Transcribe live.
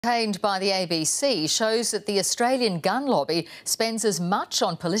Campaigned by the ABC shows that the Australian gun lobby spends as much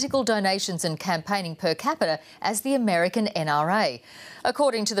on political donations and campaigning per capita as the American NRA.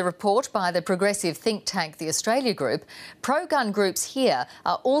 According to the report by the progressive think tank the Australia Group, pro-gun groups here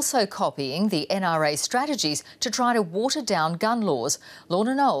are also copying the NRA strategies to try to water down gun laws.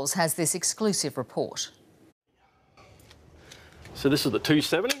 Lorna Knowles has this exclusive report. So this is the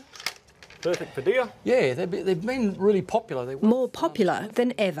 270. Perfect for deer. Yeah, they've been really popular. More popular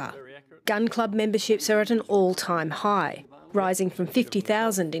than ever. Gun club memberships are at an all-time high, rising from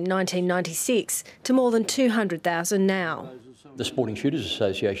 50,000 in 1996 to more than 200,000 now. The Sporting Shooters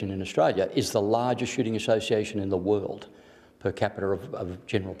Association in Australia is the largest shooting association in the world per capita of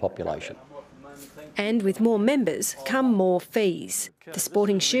general population. And with more members come more fees. The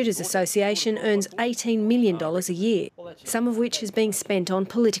Sporting Shooters Association earns $18 million a year, some of which is being spent on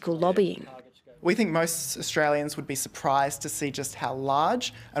political lobbying. We think most Australians would be surprised to see just how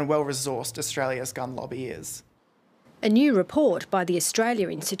large and well-resourced Australia's gun lobby is. A new report by the Australia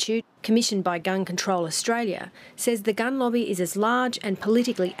Institute, commissioned by Gun Control Australia, says the gun lobby is as large and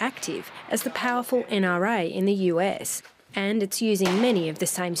politically active as the powerful NRA in the US, and it's using many of the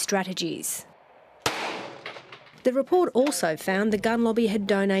same strategies. The report also found the gun lobby had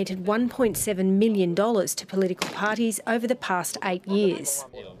donated $1.7 million to political parties over the past 8 years.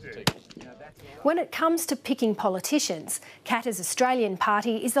 When it comes to picking politicians, Capita's Australian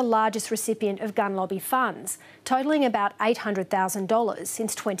Party is the largest recipient of gun lobby funds, totalling about $800,000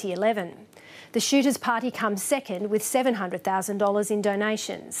 since 2011. The Shooters Party comes second with $700,000 in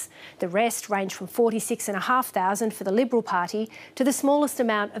donations. The rest range from $46,500 for the Liberal Party to the smallest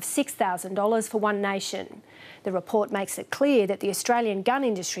amount of $6,000 for One Nation. The report makes it clear that the Australian gun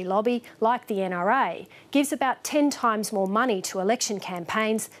industry lobby, like the NRA, gives about 10 times more money to election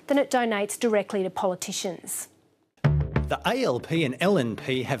campaigns than it donates directly to politicians. The ALP and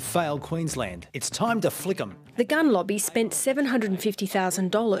LNP have failed Queensland. It's time to flick them. The gun lobby spent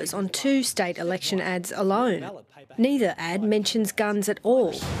 $750,000 on 2 state election ads alone. Neither ad mentions guns at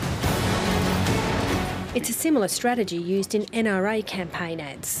all. It's a similar strategy used in NRA campaign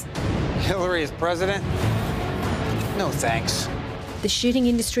ads. Hillary is president? No thanks. The shooting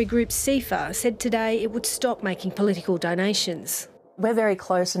industry group CIFA said today it would stop making political donations. We're very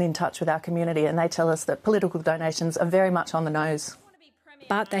close and in touch with our community, and they tell us that political donations are very much on the nose.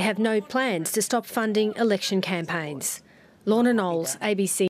 But they have no plans to stop funding election campaigns. Lorna Knowles, ABC.